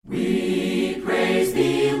Praise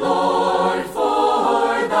thee, Lord,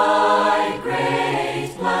 for thy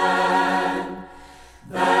great plan,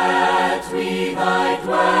 that we thy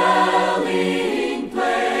dwelling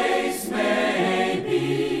place may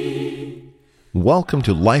be. Welcome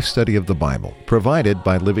to Life Study of the Bible, provided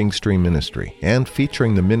by Living Stream Ministry and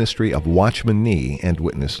featuring the ministry of Watchman Nee and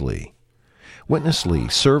Witness Lee. Witness Lee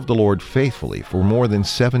served the Lord faithfully for more than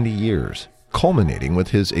 70 years, culminating with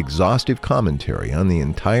his exhaustive commentary on the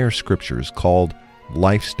entire Scriptures called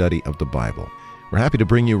Life Study of the Bible. We're happy to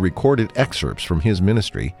bring you recorded excerpts from his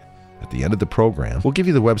ministry. At the end of the program, we'll give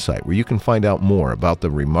you the website where you can find out more about the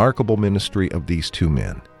remarkable ministry of these two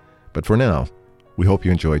men. But for now, we hope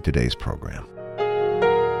you enjoyed today's program.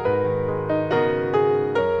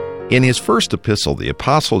 In his first epistle, the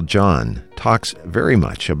Apostle John talks very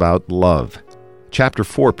much about love. Chapter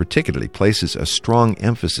 4 particularly places a strong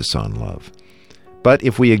emphasis on love. But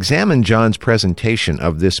if we examine John's presentation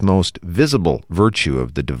of this most visible virtue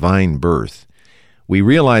of the divine birth, we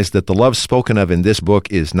realize that the love spoken of in this book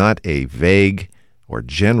is not a vague or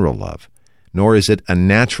general love, nor is it a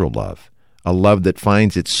natural love, a love that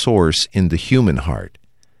finds its source in the human heart.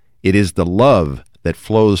 It is the love that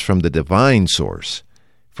flows from the divine source,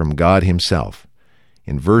 from God himself.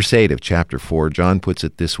 In verse 8 of chapter 4, John puts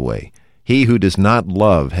it this way: "He who does not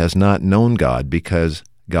love has not known God, because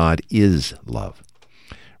God is love."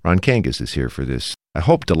 Ron Kangas is here for this, I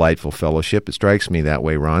hope, delightful fellowship. It strikes me that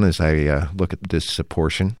way, Ron, as I look at this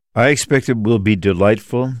portion. I expect it will be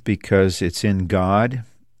delightful because it's in God,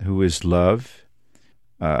 who is love.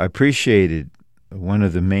 I appreciated one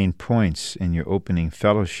of the main points in your opening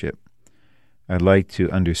fellowship. I'd like to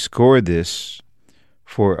underscore this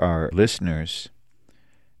for our listeners,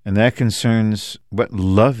 and that concerns what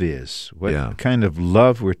love is, what kind of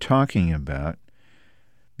love we're talking about,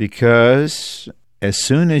 because as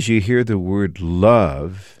soon as you hear the word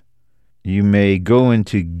love, you may go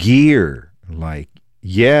into gear like,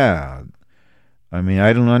 I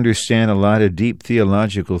don't understand a lot of deep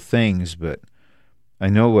theological things, but I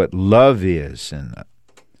know what love is,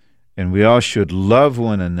 and we all should love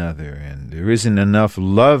one another, and there isn't enough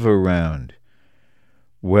love around.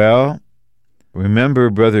 Well,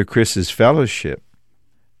 remember Brother Chris's fellowship,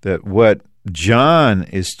 that what John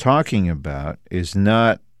is talking about is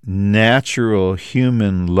not natural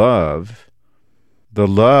human love, the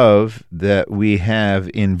love that we have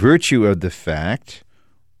in virtue of the fact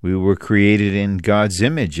we were created in God's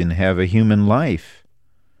image and have a human life.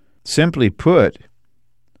 Simply put,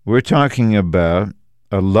 we're talking about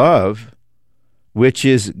a love which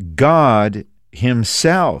is God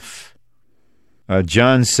himself.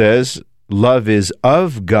 John says love is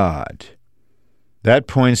of God. That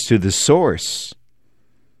points to the source.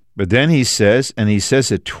 But then he says, and he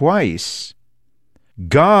says it twice,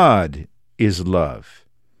 God is love.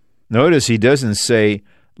 Notice he doesn't say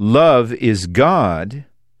love is God.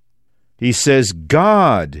 He says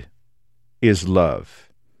God is love.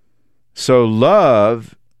 So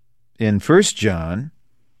love in 1 John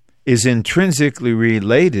is intrinsically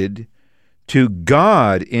related to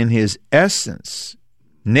God in his essence,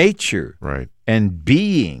 nature, and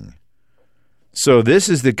being. So this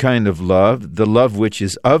is the kind of love, the love which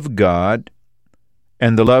is of God,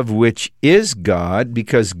 and the love which is God,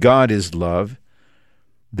 because God is love.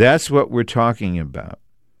 That's what we're talking about.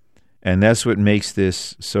 And that's what makes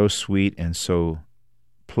this so sweet and so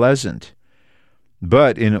pleasant.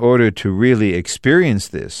 But in order to really experience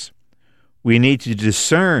this, we need to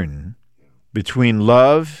discern between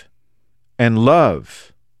love and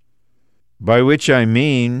love, by which I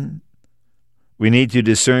mean we need to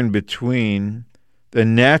discern between the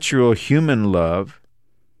natural human love,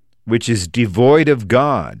 which is devoid of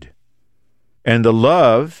God, and the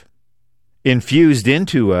love infused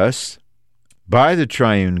into us by the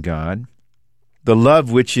triune God, the love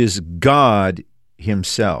which is God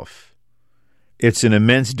himself. It's an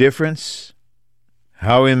immense difference.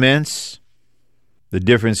 How immense? The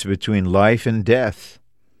difference between life and death.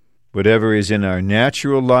 Whatever is in our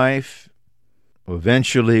natural life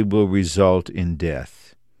eventually will result in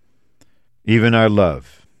death. Even our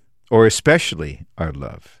love, or especially our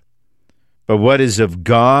love. But what is of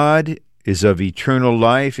God is of eternal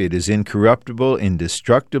life. It is incorruptible,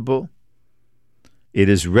 indestructible. It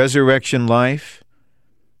is resurrection life.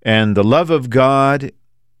 And the love of God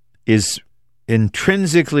is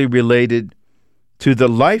intrinsically related to the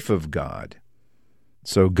life of God.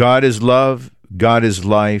 So God is love, God is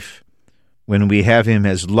life. When we have him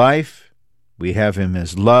as life, we have him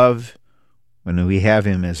as love. When we have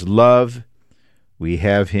him as love, we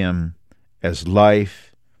have him as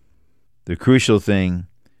life. The crucial thing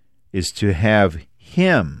is to have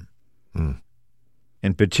him,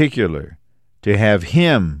 in particular, to have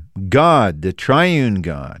Him, God, the triune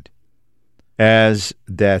God, as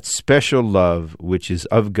that special love which is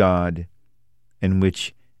of God and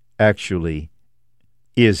which actually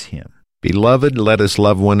is Him. Beloved, let us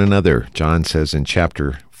love one another, John says in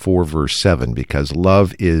chapter 4, verse 7, because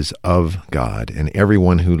love is of God, and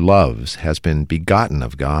everyone who loves has been begotten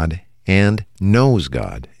of God and knows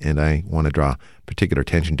God. And I want to draw particular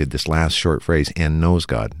attention to this last short phrase, and knows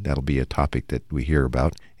God. That'll be a topic that we hear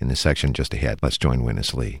about in the section just ahead. Let's join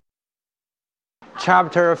Witness Lee.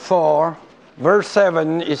 Chapter 4, verse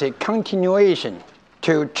 7 is a continuation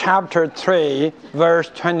to chapter 3,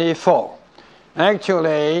 verse 24.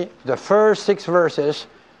 Actually, the first 6 verses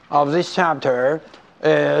of this chapter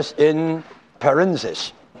is in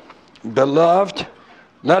parentheses. Beloved,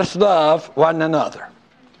 let us love one another.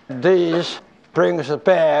 This brings us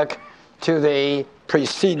back to the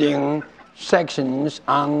preceding sections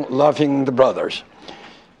on loving the brothers.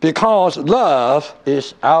 Because love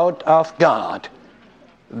is out of God.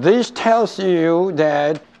 This tells you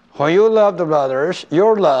that when you love the brothers,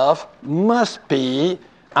 your love must be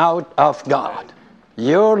out of God.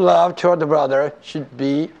 Your love toward the brother should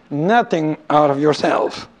be nothing out of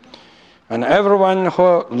yourself. And everyone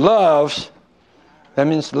who loves, that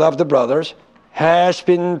means love the brothers, has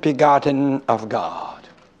been begotten of God.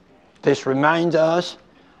 This reminds us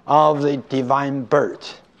of the divine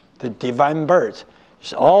birth. The divine birth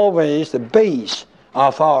is always the base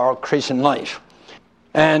of our Christian life.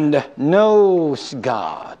 And knows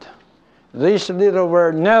God. This little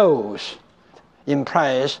word knows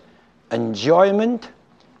implies enjoyment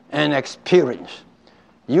and experience.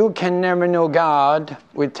 You can never know God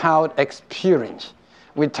without experience,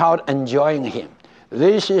 without enjoying Him.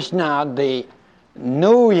 This is not the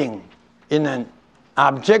knowing in an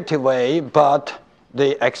objective way, but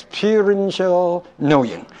the experiential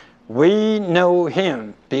knowing. We know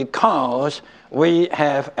Him because we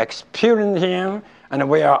have experienced Him and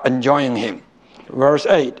we are enjoying Him. Verse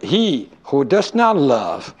 8, he who does not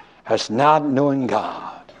love has not known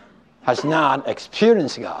God, has not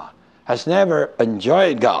experienced God, has never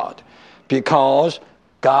enjoyed God, because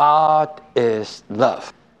God is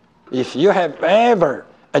love. If you have ever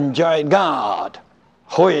enjoyed God,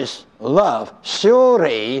 who is love,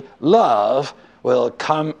 surely love will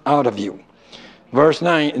come out of you. Verse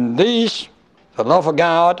 9, in this, the love of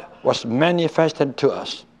God was manifested to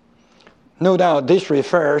us. No doubt this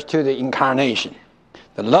refers to the incarnation.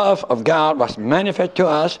 The love of God was manifested to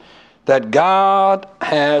us, that God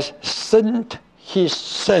has sent His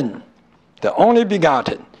Son, the only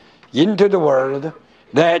begotten, into the world,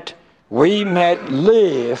 that we might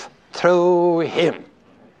live through Him.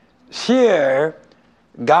 Here,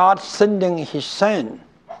 God sending His Son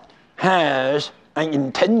has an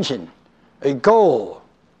intention, a goal,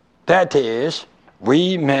 that is,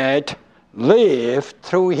 we might live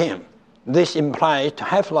through Him. This implies to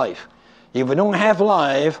have life. If we don't have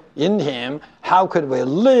life in Him, how could we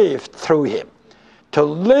live through Him? To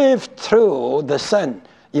live through the Son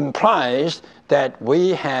implies that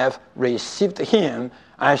we have received Him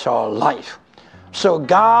as our life. So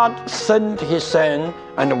God sent His Son,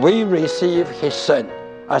 and we receive His Son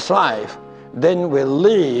as life. Then we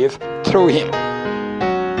live through Him.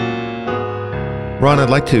 Ron, I'd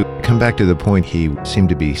like to come back to the point he seemed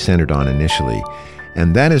to be centered on initially,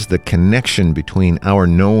 and that is the connection between our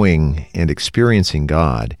knowing and experiencing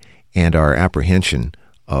God and our apprehension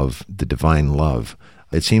of the divine love.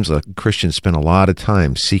 It seems like Christians spend a lot of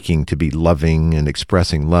time seeking to be loving and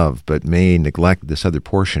expressing love, but may neglect this other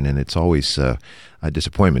portion, and it's always a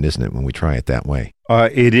disappointment, isn't it, when we try it that way?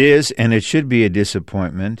 It is, and it should be a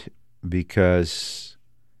disappointment because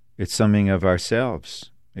it's something of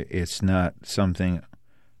ourselves. It's not something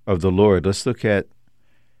of the Lord. Let's look at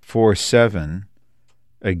 4:7.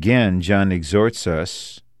 Again, John exhorts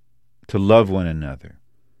us to love one another.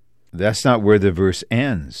 That's not where the verse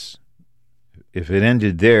ends. If it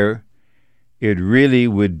ended there, it really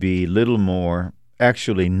would be little more,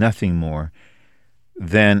 actually nothing more,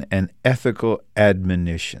 than an ethical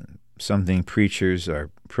admonition, something preachers are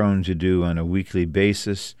prone to do on a weekly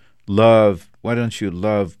basis. Love, why don't you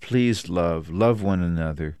love? Please love one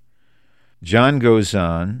another. John goes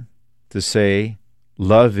on to say,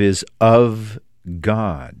 love is of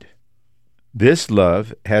God. This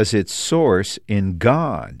love has its source in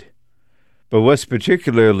God. But what's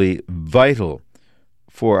particularly vital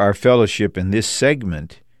for our fellowship in this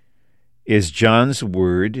segment is John's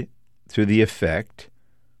word to the effect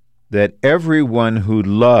that everyone who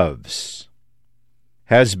loves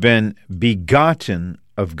has been begotten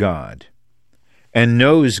of God and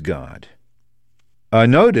knows God.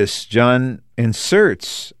 Notice John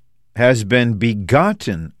inserts has been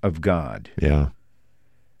begotten of God. Yeah.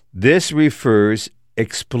 This refers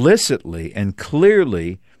explicitly and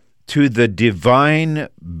clearly to the divine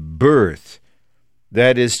birth,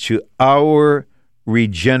 that is, to our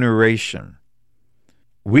regeneration.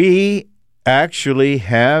 We actually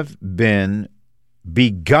have been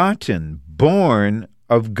begotten, born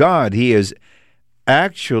of God. He is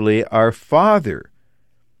actually our Father.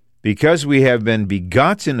 Because we have been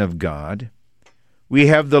begotten of God, we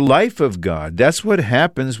have the life of God. That's what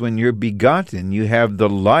happens when you're begotten. You have the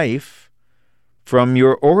life from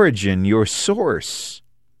your origin, your source.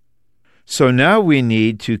 So now we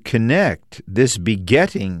need to connect this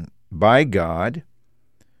begetting by God,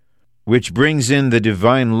 which brings in the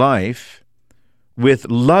divine life, with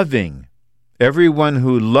loving. Everyone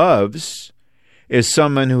who loves is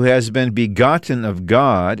someone who has been begotten of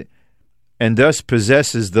God and thus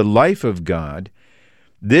possesses the life of God.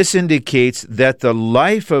 This indicates that the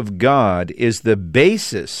life of God is the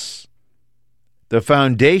basis, the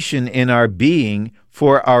foundation in our being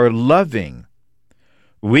for our loving.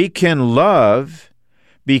 We can love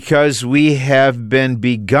because we have been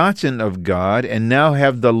begotten of God and now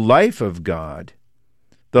have the life of God.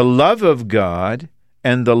 The love of God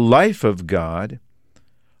and the life of God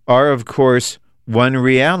are, of course, one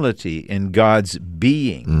reality in God's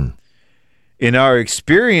being. In our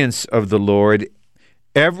experience of the Lord,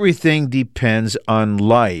 everything depends on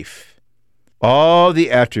life. All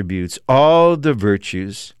the attributes, all the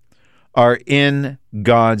virtues are in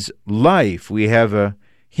God's life. We have a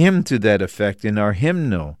hymn to that effect in our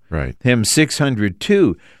hymnal. Right. Hymn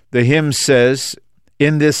 602. The hymn says,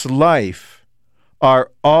 "In this life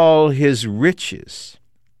are all his riches."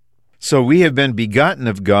 So we have been begotten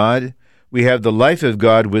of God. We have the life of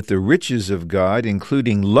God with the riches of God,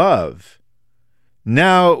 including love.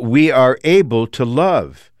 Now we are able to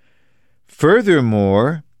love.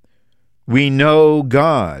 Furthermore, we know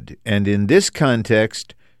God, and in this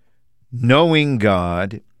context, knowing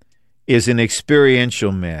God is an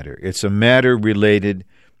experiential matter. It's a matter related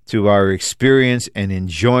to our experience and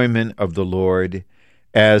enjoyment of the Lord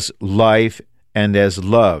as life and as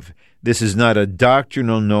love. This is not a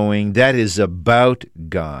doctrinal knowing. That is about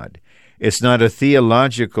God. It's not a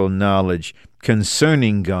theological knowledge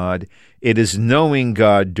concerning God. It is knowing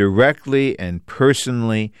God directly and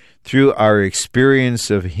personally through our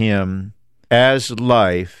experience of Him as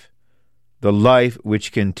life, the life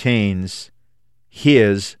which contains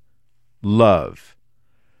His love.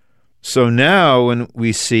 So now when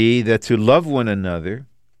we see that to love one another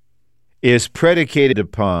is predicated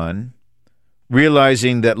upon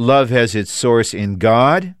realizing that love has its source in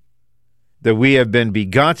God, that we have been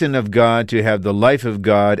begotten of God to have the life of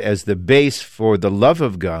God as the base for the love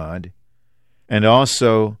of God, and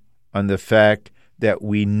also on the fact that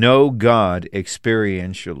we know God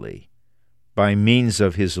experientially by means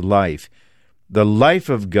of His life. The life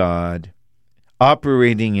of God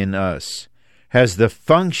operating in us has the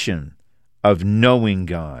function of knowing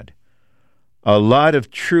God. A lot of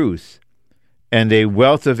truth and a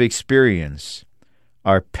wealth of experience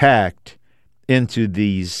are packed into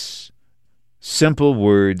these simple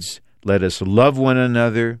words, "Let us love one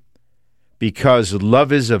another, because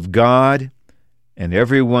love is of God, and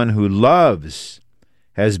everyone who loves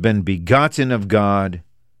has been begotten of God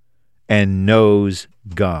and knows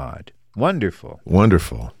God." Wonderful.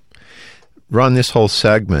 Wonderful. Ron, this whole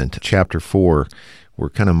segment, chapter 4, we're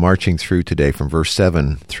kind of marching through today from verse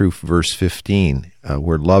 7 through verse 15,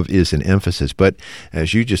 where love is an emphasis. But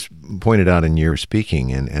as you just pointed out in your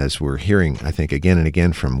speaking, and as we're hearing, I think, again and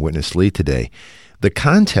again from Witness Lee today, the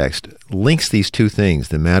context links these two things,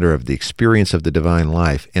 the matter of the experience of the divine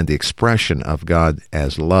life and the expression of God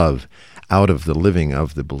as love out of the living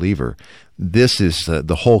of the believer. This is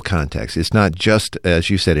the whole context. It's not just, as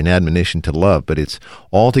you said, an admonition to love, but it's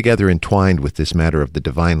altogether entwined with this matter of the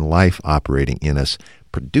divine life operating in us,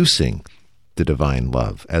 producing the divine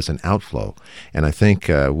love as an outflow. And I think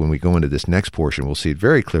when we go into this next portion, we'll see it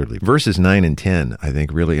very clearly. Verses 9 and 10, I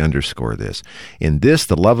think, really underscore this. "In this,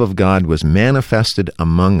 the love of God was manifested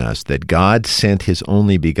among us, that God sent His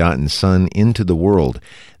only begotten Son into the world,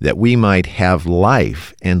 that we might have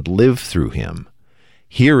life and live through Him.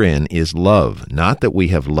 Herein is love, not that we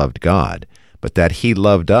have loved God, but that He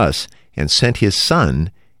loved us and sent His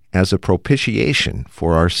Son as a propitiation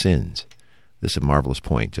for our sins." This is a marvelous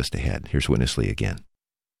point just ahead. Here's Witness Lee again.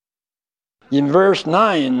 In verse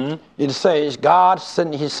 9, it says, God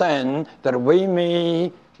sent His Son that we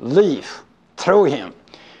may live through Him.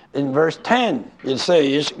 In verse 10, it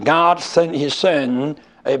says, God sent His Son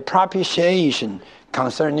a propitiation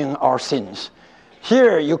concerning our sins.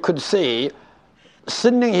 Here you could see,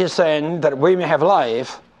 sending His Son that we may have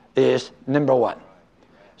life is number one.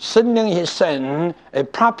 Sending his Son, a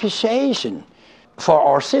propitiation for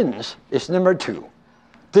our sins, is number two.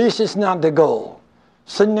 This is not the goal.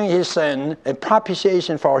 Sending his Son, a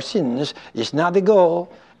propitiation for our sins, is not the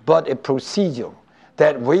goal, but a procedure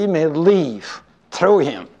that we may live through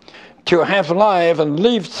him. To have life and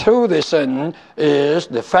live through the Son is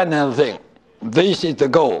the final thing. This is the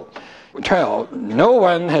goal. 12. No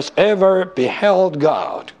one has ever beheld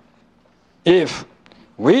God. If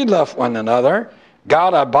we love one another,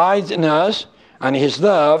 God abides in us, and his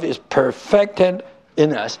love is perfected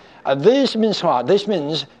in us. This means what? This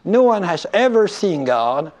means no one has ever seen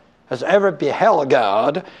God, has ever beheld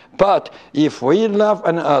God, but if we love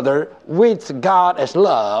one another with God as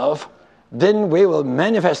love, then we will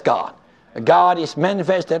manifest God. God is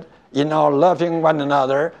manifested in our loving one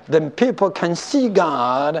another, then people can see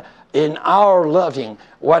God in our loving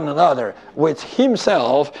one another with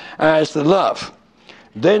himself as the love.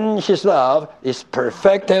 Then his love is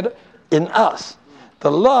perfected in us.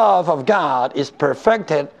 The love of God is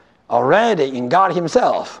perfected already in God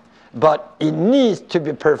himself, but it needs to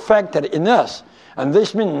be perfected in us. And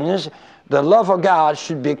this means the love of God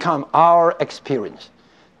should become our experience.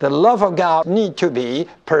 The love of God needs to be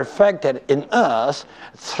perfected in us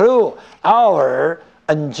through our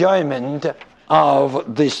enjoyment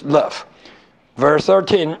of this love. Verse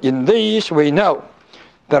 13, in this we know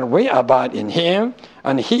that we abide in him,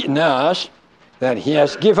 and he in us, that he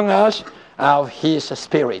has given us of his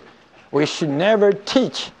Spirit. We should never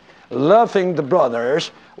teach loving the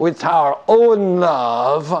brothers with our own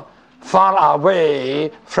love far away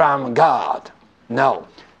from God. No,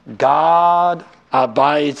 God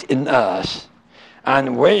abides in us,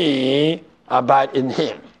 and we abide in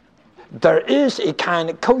him. There is a kind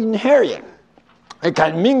of co-inheriting, a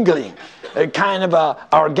kind of mingling, a kind of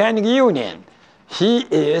organic union. He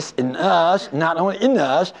is in us, not only in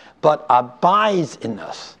us, but abides in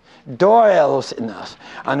us, dwells in us,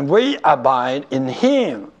 and we abide in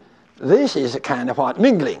him. This is a kind of what?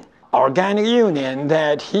 Mingling, organic union,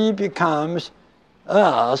 that he becomes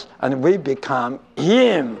us and we become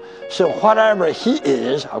him. So whatever he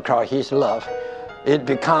is, across his love, it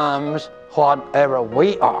becomes whatever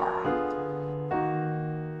we are.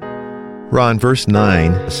 Ron, verse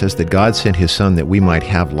 9 says that God sent his Son that we might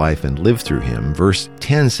have life and live through him. Verse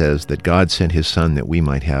 10 says that God sent his Son that we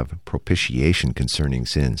might have propitiation concerning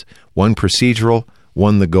sins. One procedural,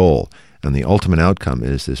 one the goal. And the ultimate outcome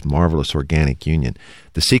is this marvelous organic union.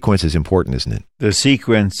 The sequence is important, isn't it? The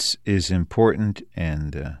sequence is important,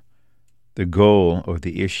 and the goal or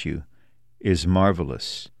the issue is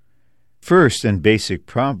marvelous. First and basic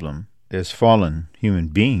problem as fallen human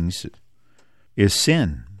beings is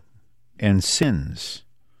sin and sins.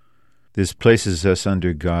 This places us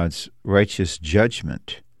under God's righteous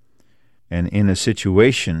judgment and in a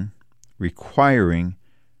situation requiring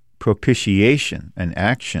propitiation, an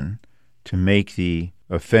action to make the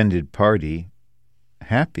offended party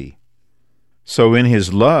happy. So in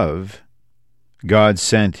his love, God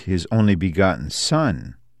sent his only begotten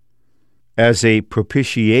Son as a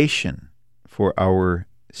propitiation for our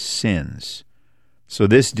sins. So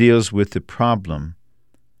this deals with the problem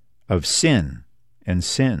of sin and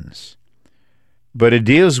sins. But it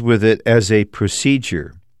deals with it as a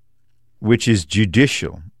procedure, which is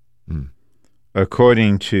judicial,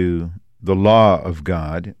 according to the law of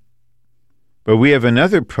God. But we have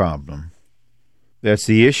another problem. That's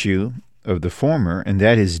the issue of the former, and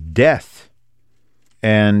that is death.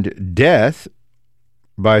 And death,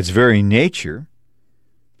 by its very nature,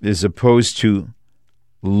 is opposed to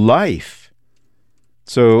life.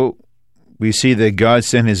 So we see that God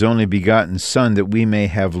sent his only begotten Son that we may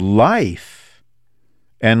have life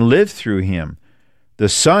and live through him. The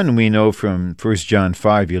Son, we know from 1 John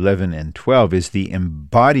 5:11 and 12, is the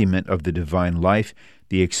embodiment of the divine life,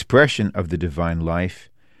 the expression of the divine life.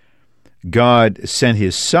 God sent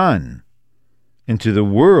his Son into the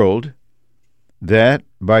world that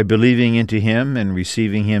by believing into him and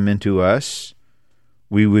receiving him into us,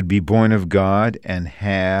 we would be born of God and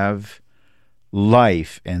have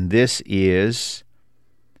life. And this is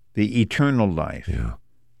the eternal life. Yeah.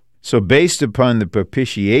 So based upon the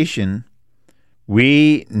propitiation,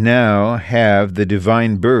 we now have the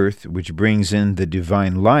divine birth, which brings in the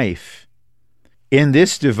divine life. In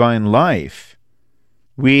this divine life,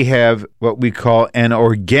 we have what we call an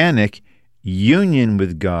organic union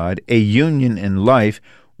with God, a union in life.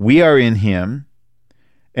 We are in him,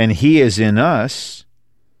 and he is in us.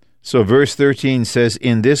 So verse 13 says,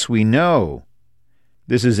 in this we know.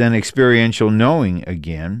 This is an experiential knowing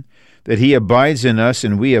again, that he abides in us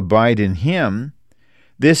and we abide in him.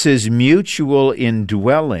 This is mutual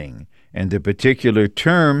indwelling, And the particular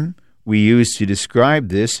term we use to describe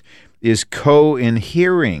this is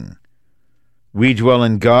co-inhering. We dwell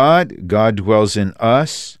in God, God dwells in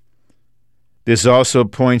us. This also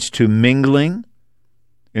points to mingling,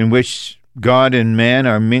 in which God and man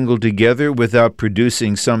are mingled together without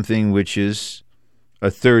producing something which is a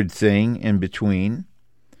third thing in between.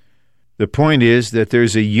 The point is that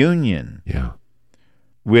there's a union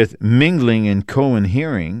with mingling and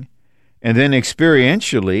co-inhering, and then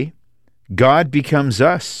experientially, God becomes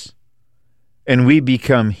us, and we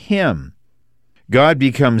become Him. God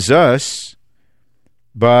becomes us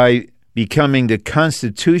by becoming the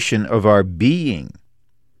constitution of our being,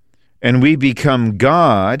 and we become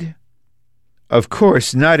God, of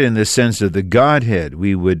course, not in the sense of the Godhead.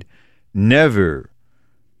 We would never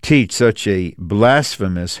teach such a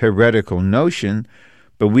blasphemous, heretical notion,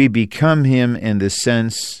 but we become Him in the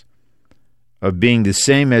sense of being the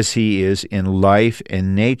same as He is in life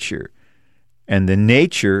and nature. And the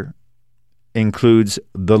nature includes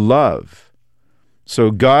the love.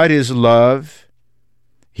 So God is love.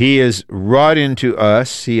 He is wrought into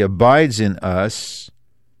us. He abides in us.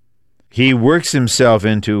 He works Himself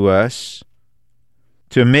into us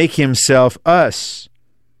to make Himself us.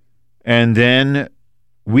 And then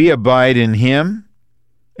we abide in Him,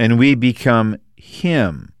 and we become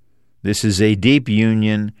Him. This is a deep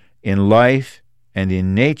union in life and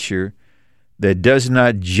in nature that does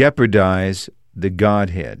not jeopardize the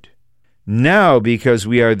Godhead. Now, because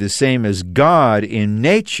we are the same as God in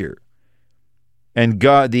nature, and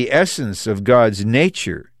God, the essence of God's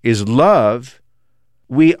nature is love,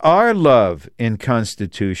 we are love in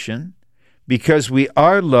constitution. Because we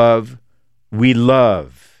are love, we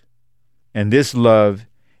love. And this love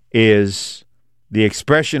is the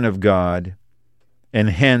expression of God, and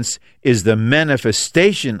hence is the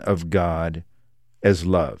manifestation of God as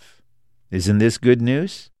love. Isn't this good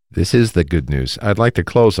news? This is the good news. I'd like to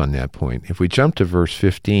close on that point. If we jump to verse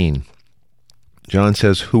 15, John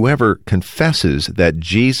says, whoever confesses that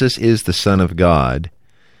Jesus is the Son of God.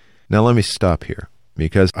 Now let me stop here,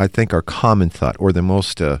 because I think our common thought, or the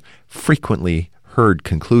most frequently heard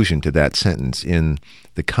conclusion to that sentence in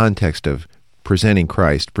the context of presenting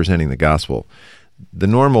Christ, presenting the gospel, the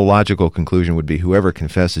normal logical conclusion would be whoever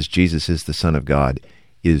confesses Jesus is the Son of God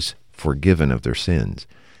is forgiven of their sins.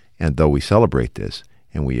 And though we celebrate this,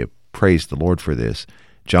 and we praise the Lord for this,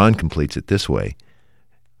 John completes it this way.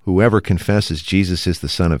 Whoever confesses Jesus is the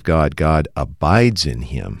Son of God, God abides in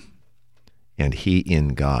him, and he in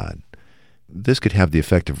God. This could have the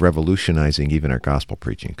effect of revolutionizing even our gospel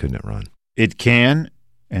preaching, couldn't it, Ron? It can,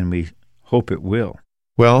 and we hope it will.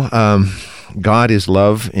 Well, God is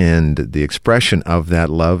love, and the expression of that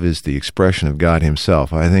love is the expression of God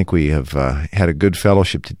himself. I think we have had a good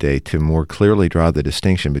fellowship today to more clearly draw the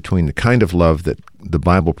distinction between the kind of love that the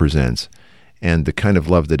Bible presents and the kind of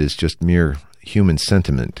love that is just mere human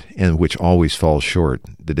sentiment and which always falls short.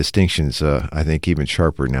 The distinction's, I think, even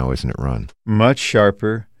sharper now, isn't it, Ron? Much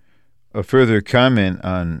sharper. A further comment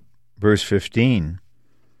on verse 15.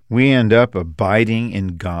 We end up abiding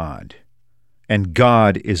in God. And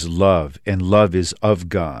God is love, and love is of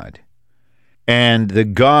God. And the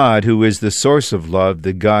God who is the source of love,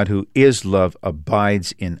 the God who is love,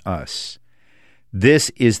 abides in us. This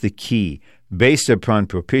is the key, based upon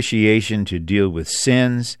propitiation to deal with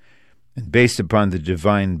sins, and based upon the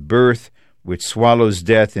divine birth, which swallows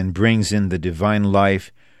death and brings in the divine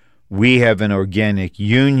life. We have an organic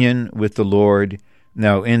union with the Lord.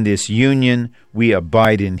 Now in this union, we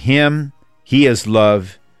abide in him. He is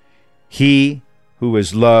love. He who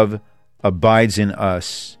is love abides in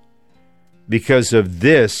us. Because of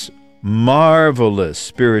this marvelous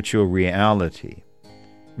spiritual reality,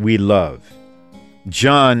 we love.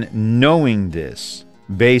 John, knowing this,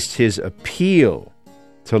 based his appeal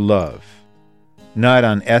to love, not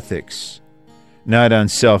on ethics, not on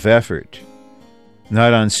self-effort,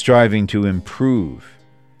 not on striving to improve.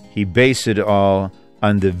 He based it all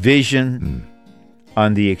on the vision,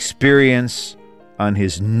 on the experience, on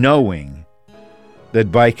his knowing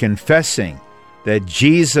that by confessing that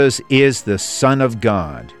Jesus is the Son of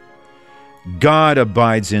God, God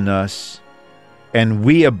abides in us, and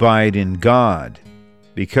we abide in God.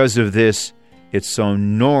 Because of this, it's so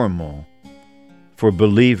normal for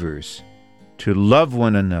believers to love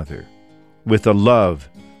one another with a love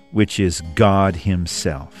which is God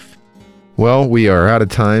himself. Well, we are out of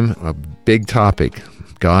time. A big topic,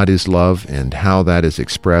 God is love, and how that is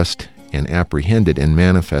expressed and apprehended and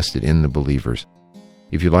manifested in the believers.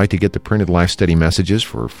 If you'd like to get the printed life study messages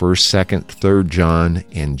for 1st, 2nd, 3rd John,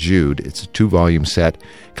 and Jude, it's a 2-volume set.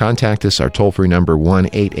 Contact us. Our toll-free number,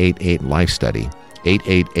 1-888-LIFE-STUDY,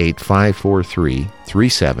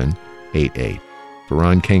 888-543-3729. 888. For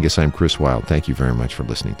Ron Kangas, I'm Chris Wilde. Thank you very much for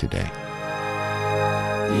listening today.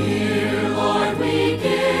 Dear Lord, we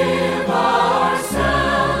give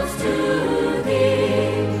ourselves to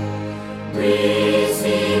Thee.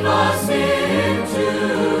 Receive us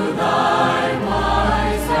into Thy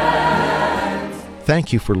wise hands.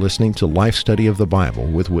 Thank you for listening to Life Study of the Bible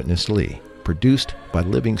with Witness Lee, produced by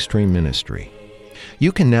Living Stream Ministry.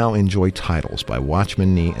 You can now enjoy titles by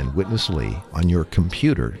Watchman Nee and Witness Lee on your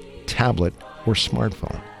computer, tablet, or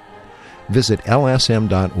smartphone. Visit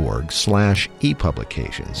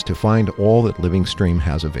lsm.org/epublications to find all that Living Stream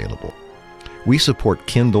has available. We support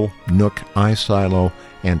Kindle, Nook, iSilo,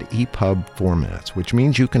 and EPUB formats, which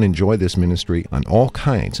means you can enjoy this ministry on all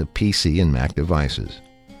kinds of PC and Mac devices.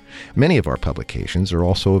 Many of our publications are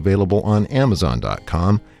also available on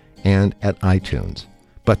Amazon.com and at iTunes.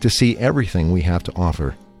 But to see everything we have to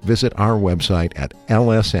offer, visit our website at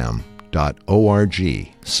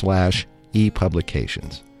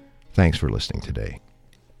lsm.org/epublications. Thanks for listening today.